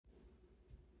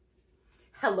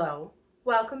Hello,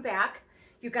 welcome back.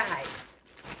 You guys,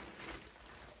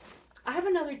 I have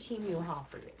another Temu haul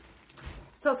for you.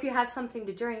 So if you have something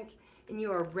to drink and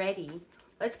you are ready,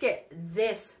 let's get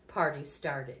this party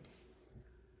started.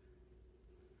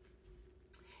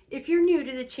 If you're new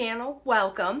to the channel,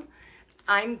 welcome.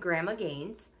 I'm Grandma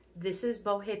GAINZ. This is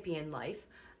Bohippianlife.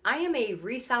 I am a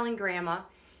reselling grandma,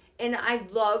 and I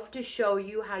love to show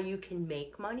you how you can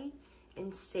make money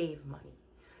and save money.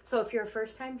 So if you're a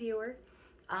first-time viewer,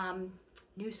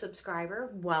 new subscriber,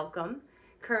 welcome.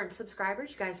 Current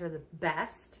subscribers, you guys are the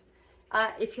best.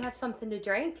 If you have something to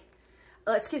drink,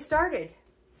 let's get started.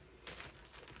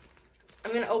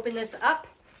 I'm gonna open this up.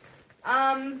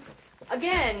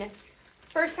 Again,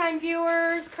 first-time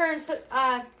viewers,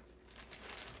 first-time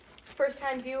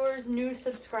viewers, new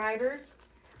subscribers.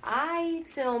 I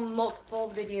film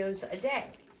multiple videos a day.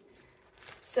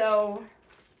 So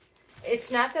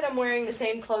it's not that I'm wearing the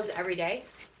same clothes every day.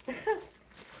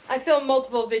 I film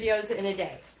multiple videos in a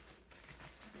day.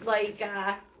 Like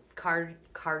card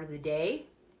of the day,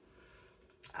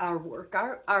 our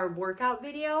workout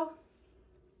video,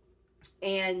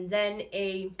 and then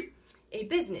a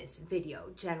business video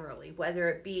generally, whether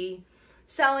it be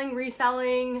selling,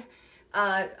 reselling,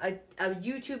 a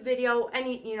YouTube video,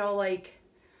 any, you know, like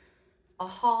a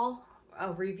haul,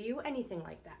 a review, anything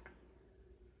like that.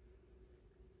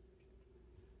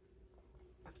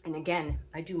 And again,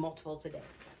 I do multiples a day.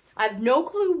 I have no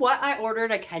clue what I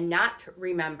ordered. I cannot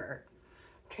remember.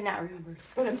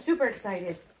 But I'm super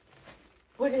excited.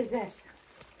 What is this?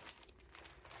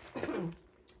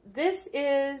 This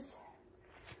is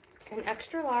an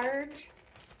extra large.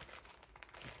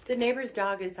 The neighbor's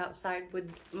dog is outside with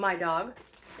my dog,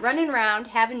 running around,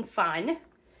 having fun.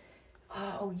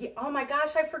 Oh, yeah. Oh my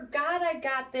gosh, I forgot I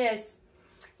got this.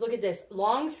 Look at this,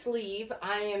 long sleeve.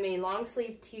 I am a long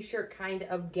sleeve t-shirt kind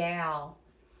of gal.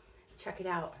 Check it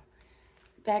out.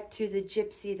 Back to the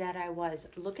gypsy that I was.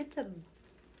 Look at the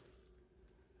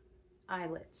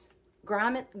eyelets.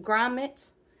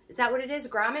 Grommets. Is that what it is?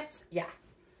 Grommets? Yeah.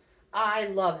 I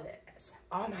love this.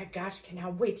 Oh my gosh,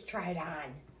 cannot wait to try it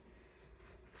on.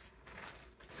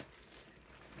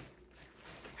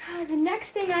 The next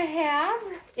thing I have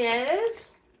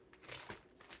is,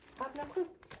 I have no clue.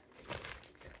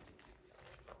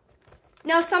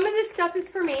 Now, some of this stuff is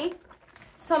for me.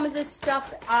 Some of this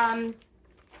stuff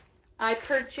I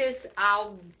purchase,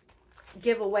 I'll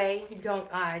give away. Don't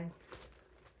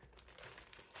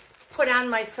put on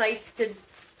my sites to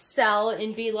sell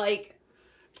and be like,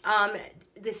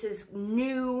 this is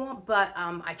new, but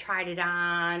I tried it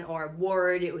on, or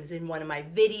wore it. It was in one of my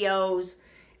videos,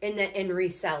 and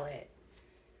resell it.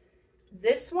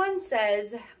 This one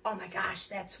says, oh my gosh,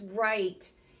 that's right.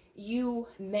 You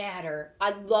matter.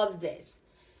 I love this.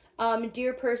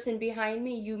 Dear person behind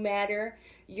me, you matter.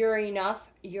 You're enough.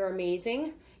 You're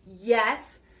amazing.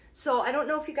 Yes. So I don't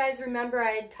know if you guys remember,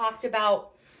 I had talked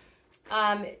about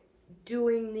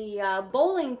doing the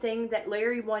bowling thing that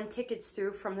Larry won tickets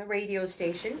through from the radio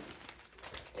station.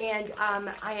 And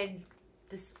I had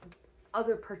this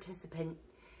other participant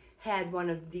had one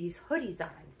of these hoodies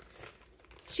on.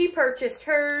 She purchased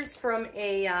hers from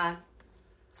a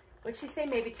what'd she say?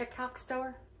 Maybe TikTok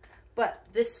store? But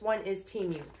this one is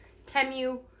Temu.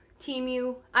 Temu.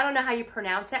 I don't know how you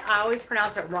pronounce it. I always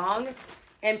pronounce it wrong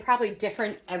and probably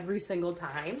different every single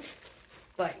time.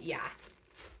 But yeah,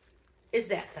 is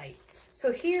that site.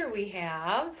 So here we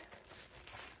have,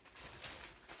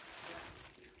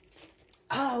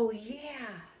 oh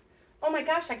yeah. Oh my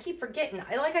gosh, I keep forgetting.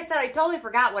 Like I said, I totally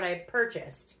forgot what I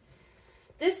purchased.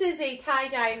 This is a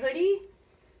tie-dye hoodie.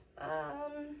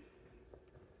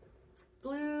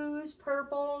 Blues,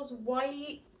 purples,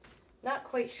 white. Not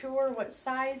quite sure what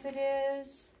size it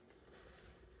is.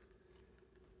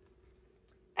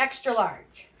 Extra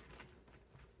large.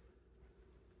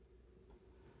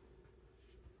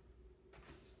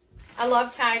 I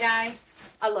love tie-dye.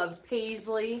 I love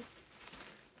paisley.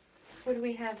 What do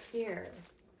we have here?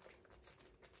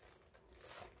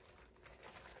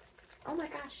 Oh my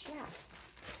gosh, yeah.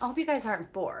 I hope you guys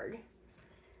aren't bored.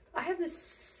 I have this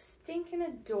stinking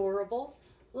adorable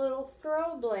little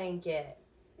throw blanket.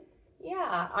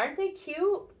 Yeah, aren't they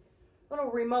cute?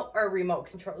 Little remote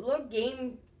control, little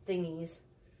game thingies,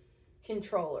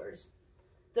 controllers.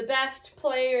 The best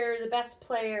player,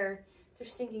 they're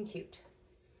stinking cute.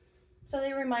 So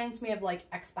they reminds me of like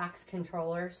Xbox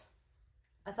controllers.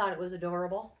 I thought it was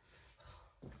adorable.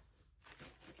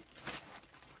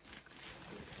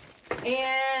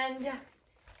 And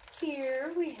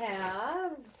here we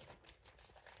have,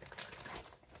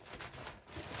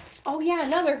 oh yeah,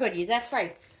 another hoodie, that's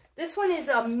right. This one is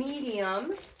a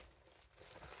medium.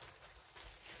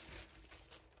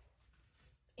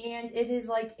 And it is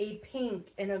like a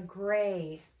pink and a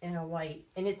gray and a white,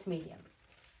 and it's medium.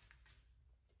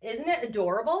 Isn't it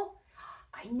adorable?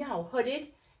 I know. Hooded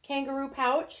kangaroo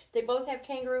pouch. They both have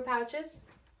kangaroo pouches.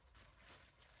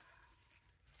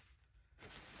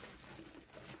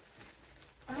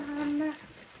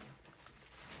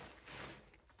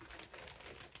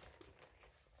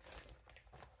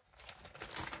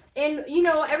 And you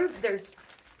know, there's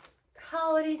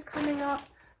holidays coming up,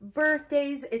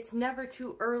 birthdays. It's never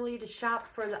too early to shop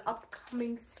for the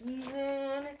upcoming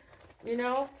season. You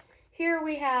know, here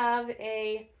we have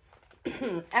a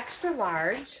extra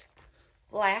large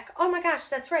black. Oh my gosh,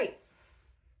 that's right.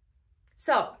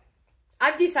 So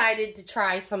I've decided to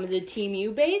try some of the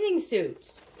Temu bathing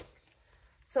suits.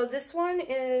 So this one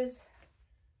is,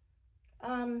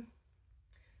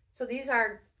 so these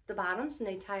are the bottoms and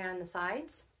they tie on the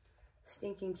sides.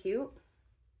 Stinking cute.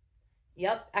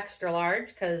 Yep, extra large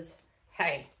because,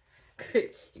 hey,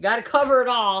 you got to cover it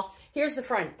all. Here's the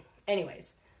front.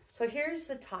 Anyways, so here's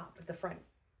the top of the front.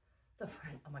 The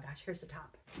front. Oh my gosh, here's the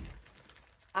top.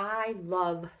 I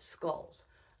love skulls.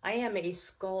 I am a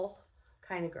skull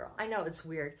kind of girl. I know it's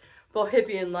weird.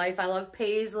 Bohippianlife. I love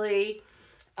paisley,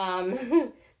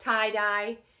 tie-dye,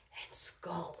 and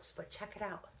skulls. But check it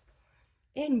out.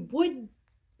 And wood,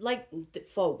 like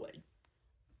faux wood.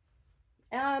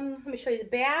 Let me show you the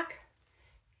back.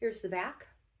 Here's the back.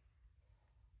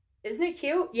 Isn't it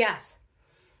cute? Yes.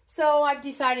 So I've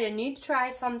decided I need to try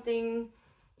something,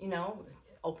 you know,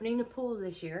 opening the pool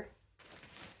this year.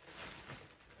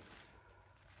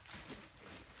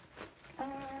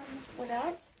 What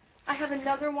else? I have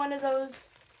another one of those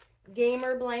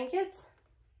gamer blankets.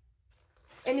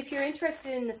 And if you're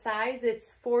interested in the size,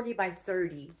 it's 40 by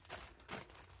 30.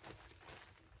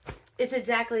 It's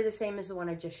exactly the same as the one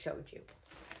I just showed you.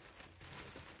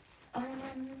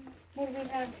 What do we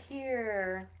have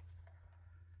here?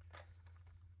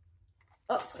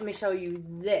 Oops, let me show you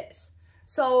this.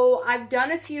 So I've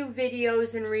done a few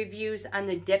videos and reviews on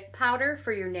the dip powder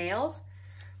for your nails.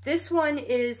 This one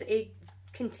is a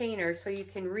container so you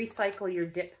can recycle your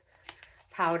dip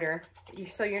powder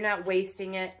so you're not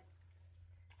wasting it.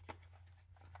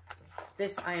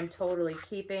 This I am totally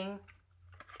keeping.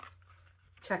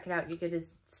 Check it out. You get a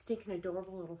stinking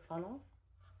adorable little funnel.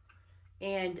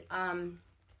 And,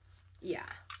 yeah.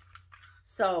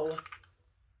 So,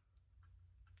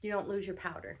 you don't lose your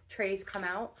powder. Trays come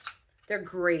out. They're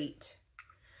great.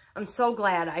 I'm so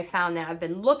glad I found that. I've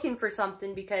been looking for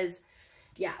something because,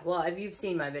 yeah, well, if you've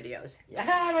seen my videos,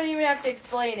 I don't even have to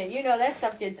explain it. You know, that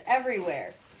stuff gets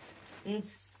everywhere. And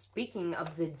speaking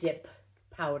of the dip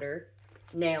powder,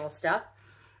 nail stuff,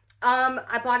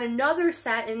 I bought another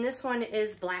set, and this one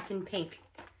is black and pink.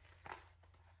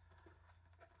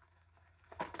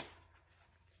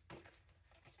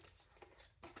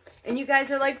 And you guys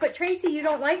are like, but Tracy, you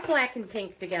don't like black and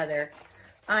pink together.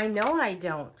 I know I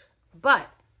don't, but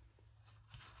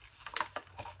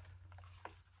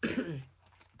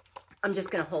I'm just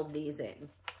going to hold these in.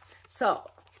 So,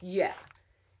 yeah,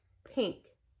 pink,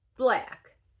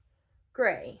 black,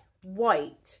 gray,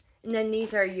 white, and then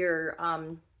these are your,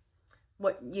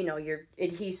 your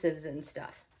adhesives and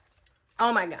stuff.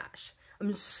 Oh my gosh.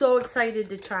 I'm so excited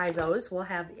to try those. We'll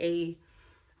have a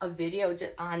video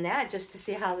on that just to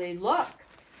see how they look.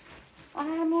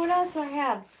 What else do I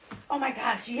have? Oh my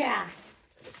gosh, yeah.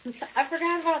 I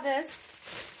forgot about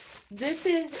this. This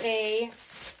is a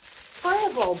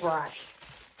fireball brush.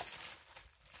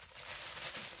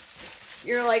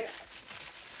 You're like,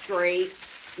 great.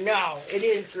 No, it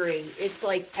is great. It's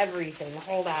like everything.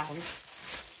 Hold on.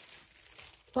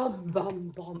 Bum,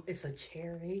 bum, bum. It's a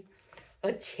cherry.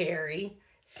 A cherry.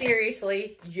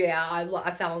 Seriously, yeah,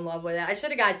 I fell in love with it. I should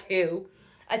have got two.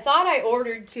 I thought I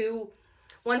ordered two.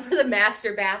 One for the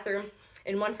master bathroom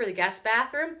and one for the guest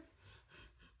bathroom.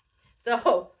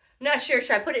 So, not sure.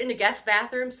 Should I put it in the guest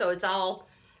bathroom so it's all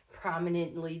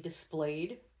prominently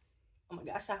displayed? Oh my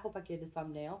gosh, I hope I get a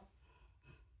thumbnail.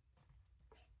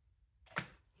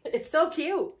 It's so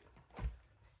cute.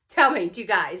 Tell me, you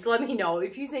guys, let me know.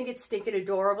 If you think it's stinking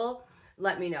adorable,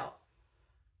 let me know.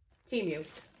 Temu.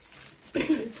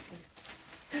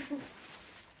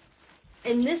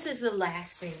 And this is the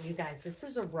last thing, you guys. This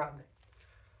is a rug.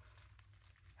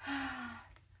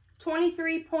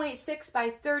 23.6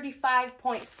 by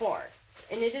 35.4.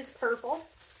 And it is purple.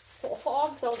 Oh,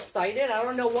 I'm so excited. I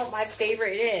don't know what my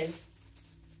favorite is.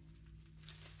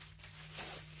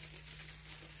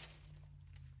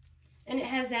 And it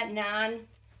has that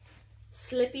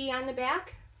non-slippy on the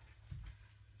back.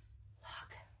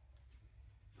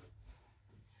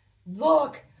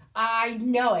 Look, I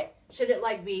know it. Should it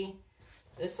like be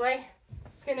this way?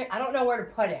 I don't know where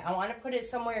to put it. I want to put it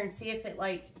somewhere and see if it,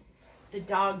 like, the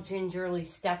dog gingerly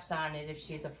steps on it if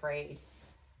she's afraid.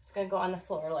 It's going to go on the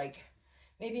floor, like,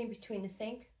 maybe in between the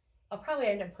sink. I'll probably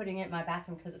end up putting it in my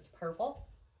bathroom because it's purple.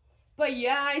 But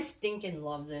yeah, I stinking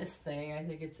love this thing. I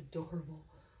think it's adorable.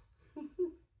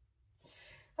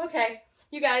 Okay,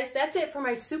 you guys, that's it for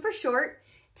my super short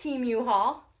Temu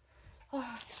haul.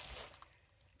 Oh.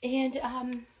 And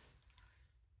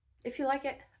if you like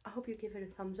it, I hope you give it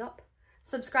a thumbs up.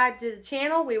 Subscribe to the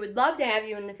channel. We would love to have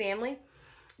you in the family.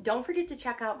 Don't forget to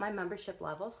check out my membership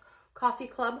levels. Coffee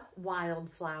Club,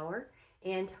 Wildflower,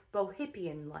 and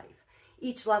Bohippianlife.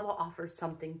 Each level offers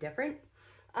something different.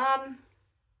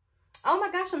 Oh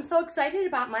my gosh, I'm so excited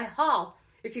about my haul.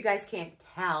 If you guys can't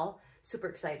tell, super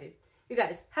excited. You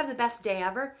guys, have the best day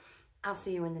ever. I'll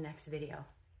see you in the next video.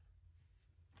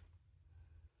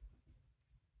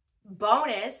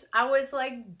 Bonus, I was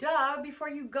like, duh, before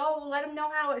you go, let them know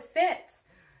how it fits.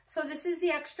 So this is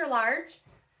the extra large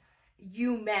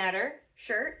You Matter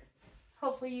shirt.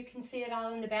 Hopefully you can see it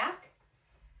all in the back.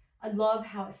 I love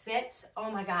how it fits. Oh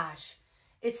my gosh.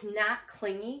 It's not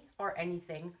clingy or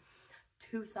anything.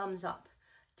 2 thumbs up.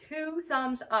 2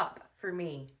 thumbs up for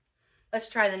me. Let's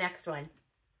try the next one.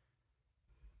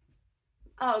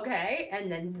 Okay,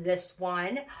 and then this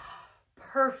one.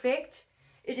 Perfect.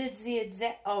 It is the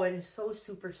exact, oh, it is so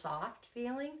super soft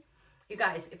feeling. You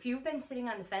guys, if you've been sitting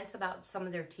on the fence about some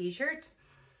of their t-shirts,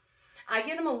 I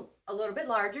get them a little bit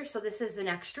larger, so this is an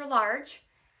extra large.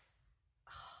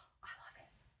 Oh,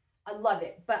 I love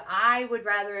it, but I would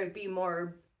rather it be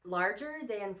more larger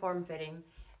than form-fitting,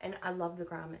 and I love the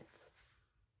grommets.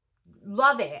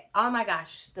 Love it. Oh my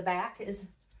gosh, the back is,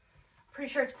 pretty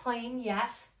sure it's plain,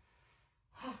 yes.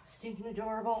 Oh, stinking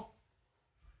adorable.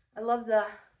 I love the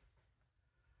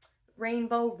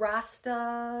rainbow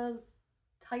Rasta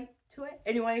type to it.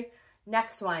 Anyway,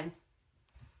 next one.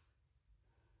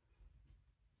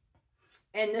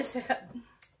 And this,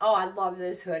 oh, I love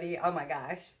this hoodie. Oh my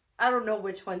gosh. I don't know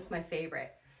which one's my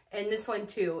favorite. And this one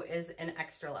too is an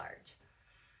extra large.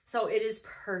 So it is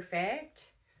perfect.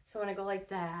 So when I go like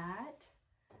that,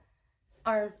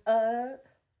 arms up.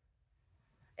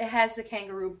 It has the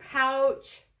kangaroo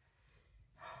pouch.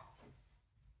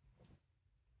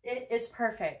 It's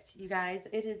perfect, you guys.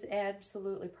 It is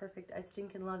absolutely perfect. I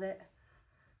stinking love it.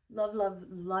 Love, love,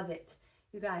 love it.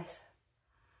 You guys,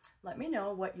 let me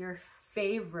know what your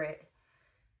favorite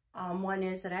one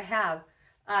is that I have.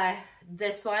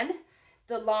 This one,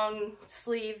 the long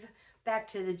sleeve back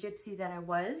to the gypsy that I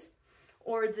was,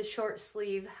 or the short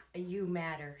sleeve You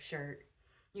Matter shirt.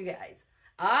 You guys,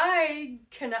 I'm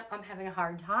having a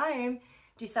hard time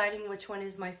deciding which one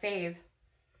is my fave.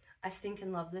 I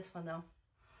stinking love this one though.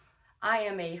 I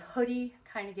am a hoodie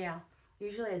kind of gal.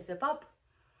 Usually I zip up,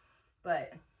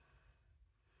 but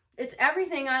it's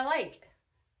everything I like.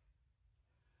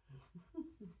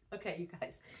 Okay, you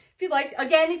guys. If you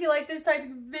like this type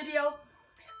of video,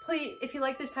 please, if you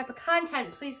like this type of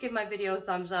content, please give my video a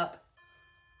thumbs up.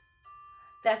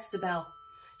 That's the bell.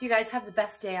 You guys have the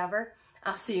best day ever.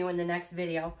 I'll see you in the next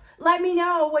video. Let me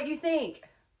know what you think.